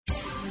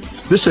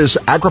This is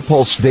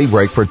AgriPulse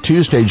Daybreak for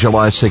Tuesday,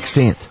 July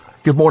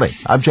 16th. Good morning.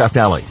 I'm Jeff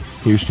Daly.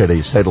 Here's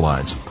today's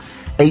headlines.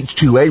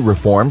 H-2A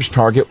reforms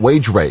target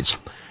wage rates.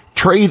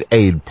 Trade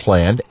aid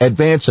plan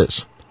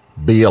advances.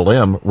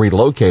 BLM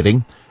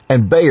relocating.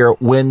 And Bayer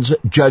wins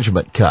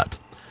judgment cut.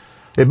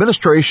 The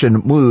administration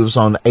moves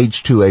on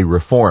H-2A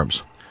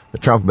reforms. The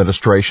Trump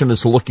administration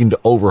is looking to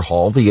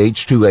overhaul the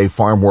H-2A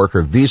farm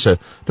worker visa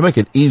to make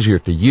it easier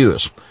to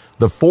use.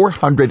 The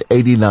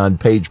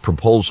 489-page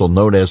proposal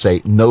known as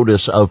a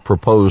Notice of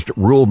Proposed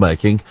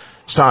Rulemaking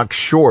stops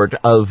short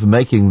of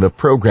making the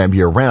program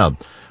year-round,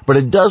 but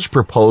it does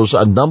propose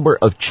a number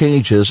of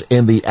changes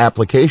in the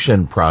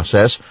application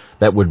process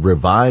that would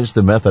revise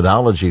the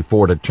methodology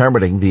for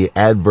determining the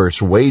adverse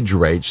wage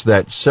rates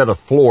that set a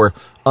floor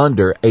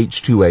under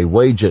H-2A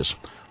wages.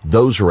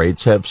 Those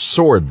rates have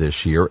soared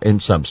this year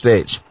in some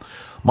states.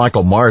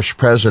 Michael Marsh,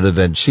 president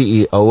and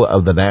CEO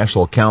of the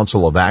National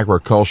Council of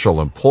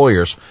Agricultural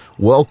Employers,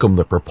 welcomed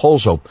the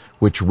proposal,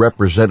 which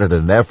represented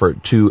an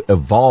effort to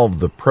evolve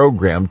the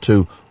program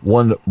to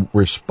one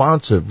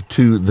responsive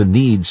to the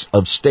needs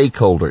of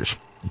stakeholders.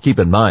 Keep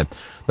in mind,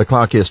 the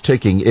clock is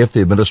ticking if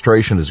the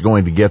administration is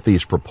going to get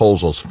these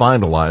proposals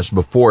finalized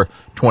before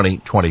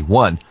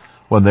 2021,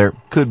 when there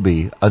could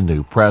be a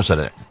new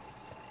president.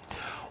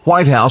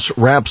 White House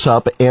wraps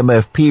up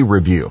MFP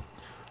review.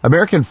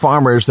 American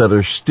farmers that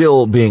are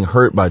still being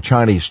hurt by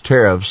Chinese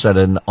tariffs and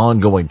an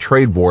ongoing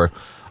trade war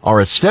are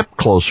a step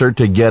closer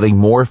to getting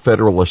more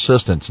federal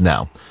assistance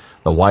now.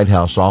 The White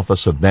House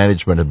Office of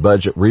Management and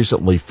Budget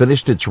recently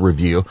finished its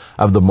review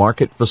of the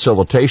Market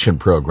Facilitation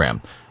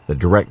Program, the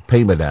direct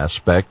payment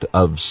aspect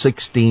of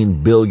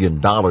 $16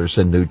 billion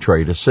in new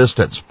trade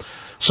assistance.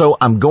 So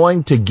I'm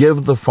going to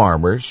give the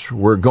farmers,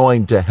 we're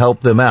going to help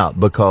them out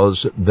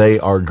because they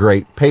are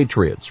great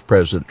patriots,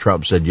 President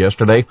Trump said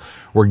yesterday.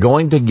 We're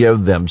going to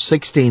give them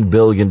 $16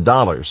 billion,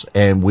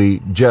 and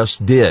we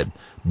just did.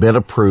 Been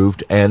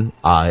approved, and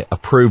I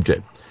approved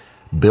it.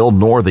 Bill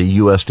Northey,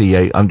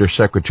 USDA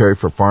Undersecretary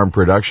for Farm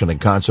Production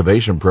and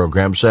Conservation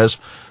Program, says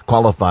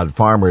qualified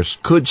farmers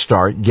could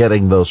start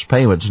getting those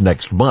payments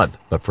next month.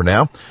 But for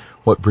now,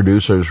 what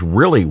producers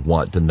really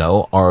want to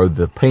know are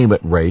the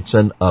payment rates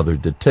and other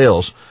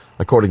details,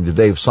 according to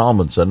Dave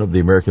Salmonson of the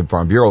American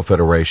Farm Bureau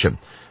Federation.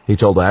 He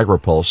told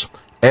AgriPulse,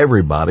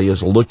 everybody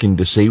is looking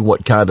to see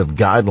what kind of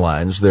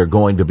guidelines they're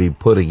going to be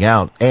putting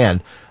out, and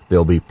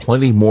there'll be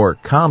plenty more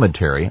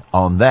commentary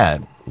on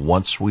that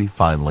once we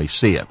finally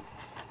see it.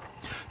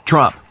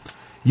 Trump.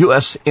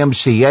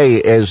 USMCA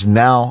is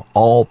now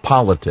all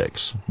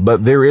politics,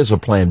 but there is a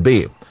plan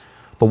B.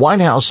 The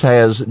White House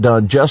has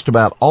done just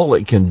about all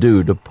it can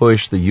do to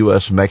push the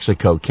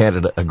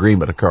U.S.-Mexico-Canada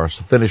agreement across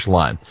the finish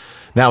line.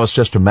 Now it's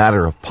just a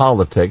matter of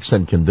politics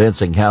and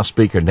convincing House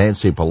Speaker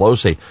Nancy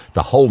Pelosi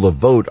to hold a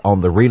vote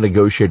on the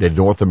renegotiated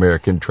North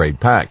American Trade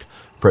Pact.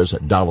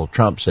 President Donald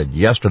Trump said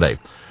yesterday,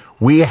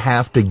 "We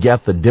have to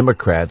get the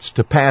Democrats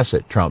to pass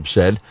it," Trump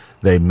said.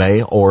 "They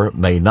may or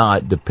may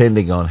not,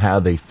 depending on how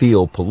they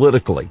feel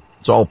politically.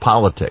 It's all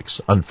politics,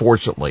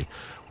 unfortunately.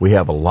 We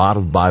have a lot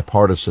of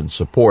bipartisan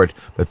support,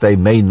 but they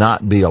may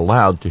not be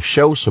allowed to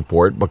show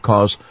support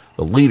because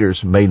the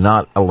leaders may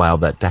not allow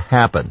that to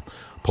happen."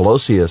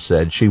 Pelosi has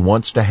said she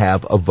wants to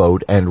have a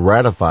vote and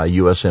ratify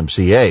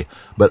USMCA,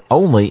 but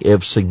only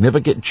if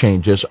significant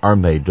changes are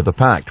made to the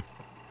pact.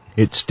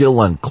 It's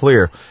still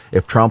unclear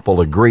if Trump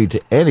will agree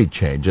to any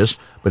changes,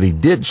 but he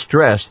did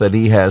stress that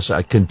he has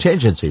a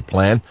contingency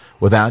plan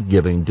without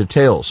giving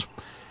details.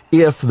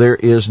 If there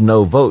is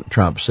no vote,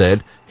 Trump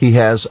said, he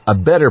has a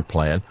better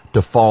plan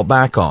to fall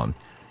back on.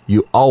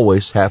 You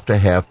always have to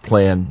have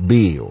plan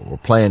B or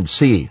plan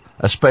C,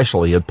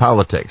 especially in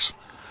politics.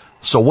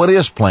 So what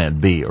is plan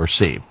B or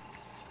C?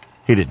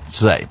 He didn't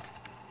say.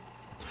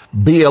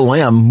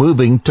 BLM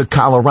moving to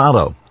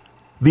Colorado.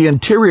 The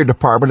Interior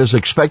Department is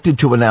expected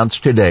to announce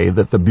today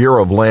that the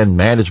Bureau of Land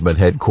Management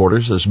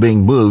headquarters is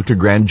being moved to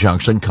Grand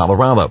Junction,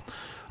 Colorado.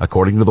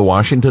 According to the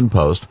Washington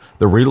Post,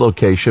 the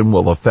relocation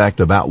will affect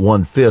about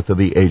 1/5 of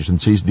the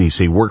agency's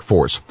D.C.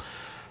 workforce.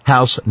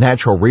 House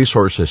Natural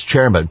Resources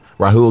Chairman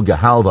Rahul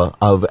Gajalva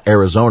of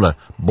Arizona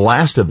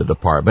blasted the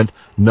department,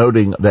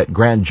 noting that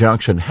Grand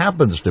Junction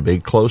happens to be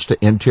close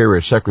to Interior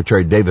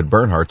Secretary David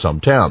Bernhardt's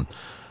hometown.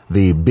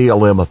 The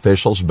BLM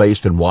officials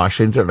based in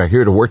Washington are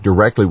here to work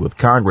directly with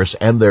Congress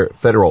and their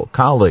federal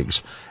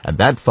colleagues, and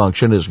that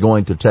function is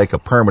going to take a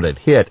permanent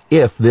hit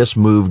if this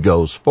move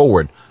goes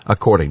forward,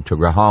 according to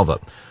Gajalva.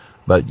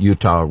 But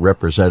Utah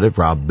Representative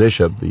Rob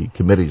Bishop, the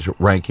committee's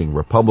ranking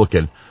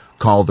Republican,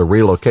 called the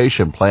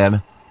relocation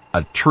plan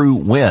a true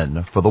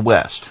win for the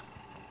West.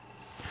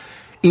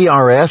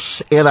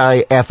 ERS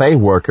NIFA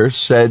workers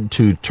said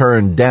to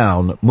turn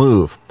down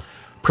move.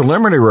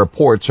 Preliminary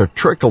reports are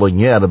trickling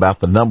in about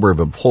the number of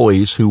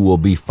employees who will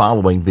be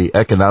following the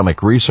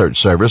Economic Research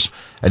Service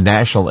and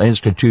National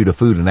Institute of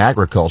Food and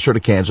Agriculture to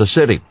Kansas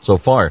City. So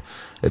far,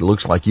 it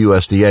looks like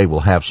USDA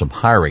will have some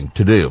hiring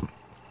to do.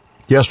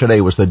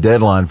 Yesterday was the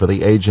deadline for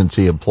the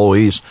agency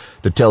employees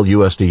to tell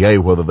USDA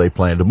whether they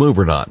plan to move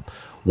or not.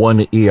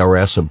 One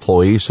ERS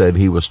employee said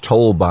he was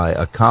told by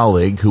a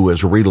colleague who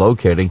is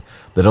relocating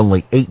that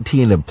only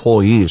 18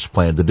 employees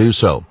plan to do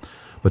so.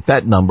 But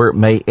that number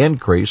may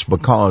increase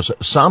because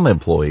some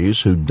employees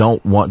who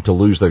don't want to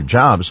lose their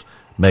jobs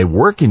may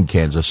work in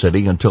Kansas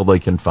City until they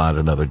can find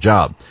another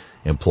job.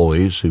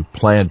 Employees who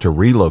plan to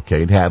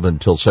relocate have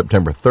until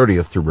September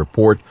 30th to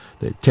report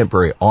the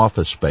temporary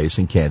office space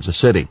in Kansas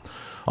City.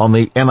 On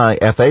the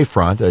NIFA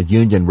front, a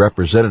union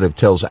representative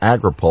tells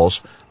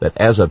AgriPulse that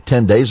as of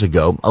 10 days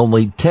ago,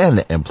 only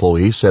 10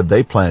 employees said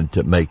they planned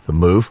to make the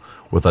move,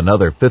 with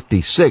another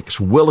 56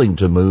 willing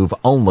to move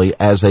only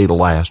as a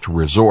last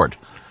resort.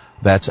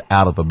 That's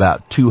out of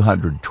about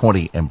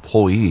 220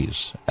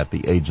 employees at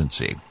the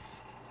agency.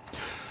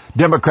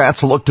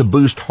 Democrats look to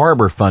boost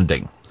harbor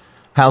funding.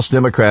 House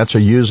Democrats are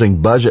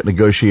using budget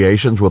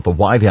negotiations with the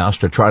White House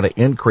to try to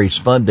increase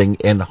funding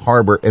in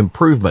harbor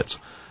improvements.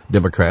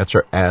 Democrats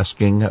are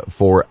asking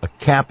for a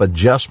cap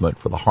adjustment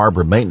for the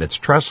Harbor Maintenance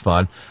Trust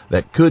Fund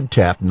that could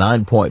tap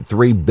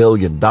 $9.3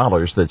 billion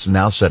that's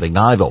now sitting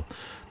idle.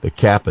 The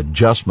cap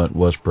adjustment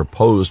was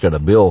proposed in a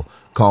bill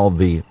called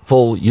the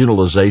Full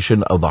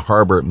Utilization of the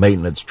Harbor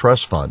Maintenance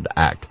Trust Fund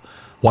Act.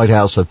 White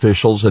House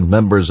officials and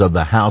members of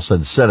the House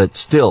and Senate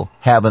still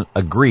haven't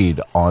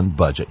agreed on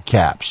budget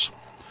caps.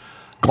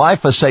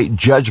 Glyphosate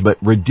judgment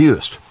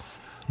reduced.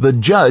 The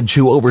judge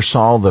who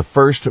oversaw the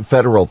first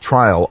federal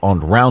trial on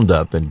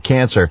Roundup and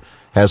cancer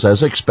has,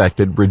 as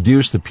expected,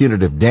 reduced the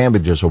punitive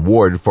damages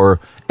award for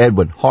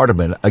Edwin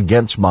Hardeman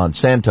against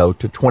Monsanto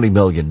to $20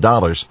 million,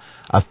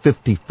 a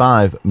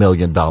 $55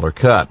 million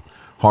cut.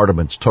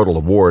 Hardeman's total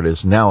award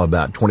is now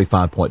about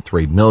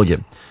 $25.3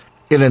 million.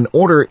 In an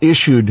order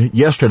issued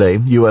yesterday,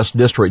 U.S.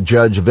 District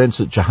Judge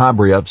Vincent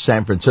Chahabria of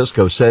San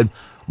Francisco said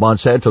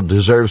Monsanto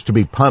deserves to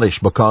be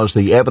punished because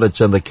the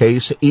evidence in the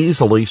case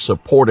easily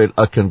supported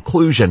a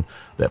conclusion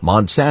that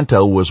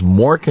Monsanto was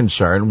more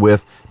concerned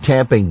with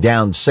tamping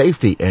down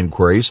safety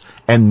inquiries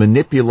and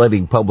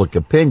manipulating public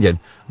opinion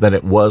than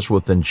it was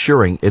with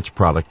ensuring its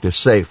product is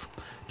safe.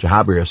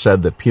 Chahabria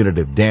said the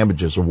punitive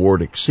damages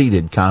award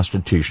exceeded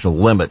constitutional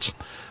limits.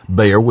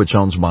 Bayer, which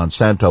owns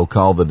Monsanto,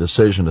 called the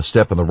decision a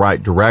step in the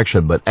right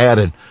direction, but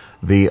added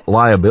the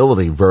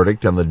liability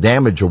verdict and the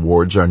damage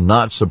awards are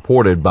not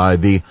supported by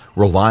the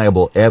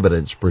reliable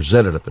evidence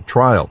presented at the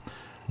trial.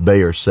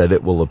 Bayer said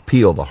it will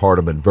appeal the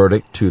Hardeman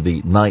verdict to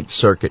the Ninth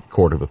Circuit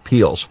Court of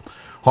Appeals.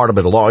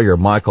 Hardeman lawyer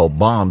Michael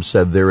Baum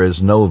said there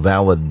is no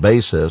valid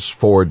basis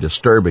for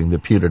disturbing the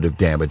punitive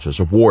damages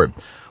award.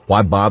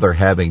 Why bother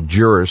having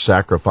jurors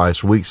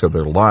sacrifice weeks of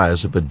their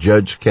lives if a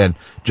judge can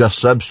just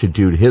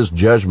substitute his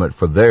judgment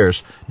for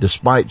theirs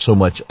despite so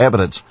much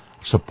evidence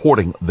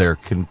supporting their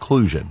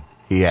conclusion,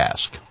 he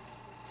asked.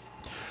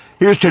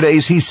 Here's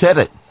today's He Said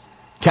It.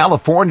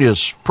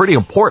 California's pretty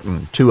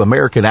important to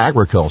American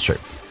agriculture.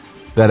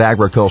 That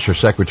Agriculture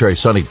Secretary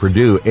Sonny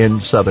Perdue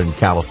in Southern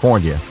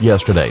California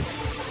yesterday.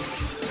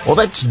 Well,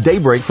 that's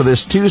Daybreak for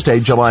this Tuesday,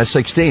 July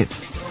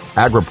 16th.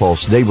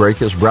 AgriPulse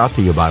Daybreak is brought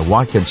to you by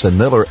Watkinson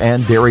Miller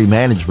and Dairy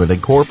Management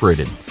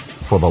Incorporated.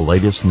 For the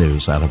latest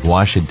news out of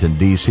Washington,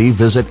 D.C.,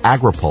 visit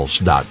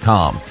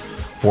agripulse.com.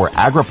 For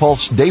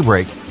AgriPulse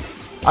Daybreak,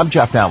 I'm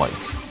Jeff Nally.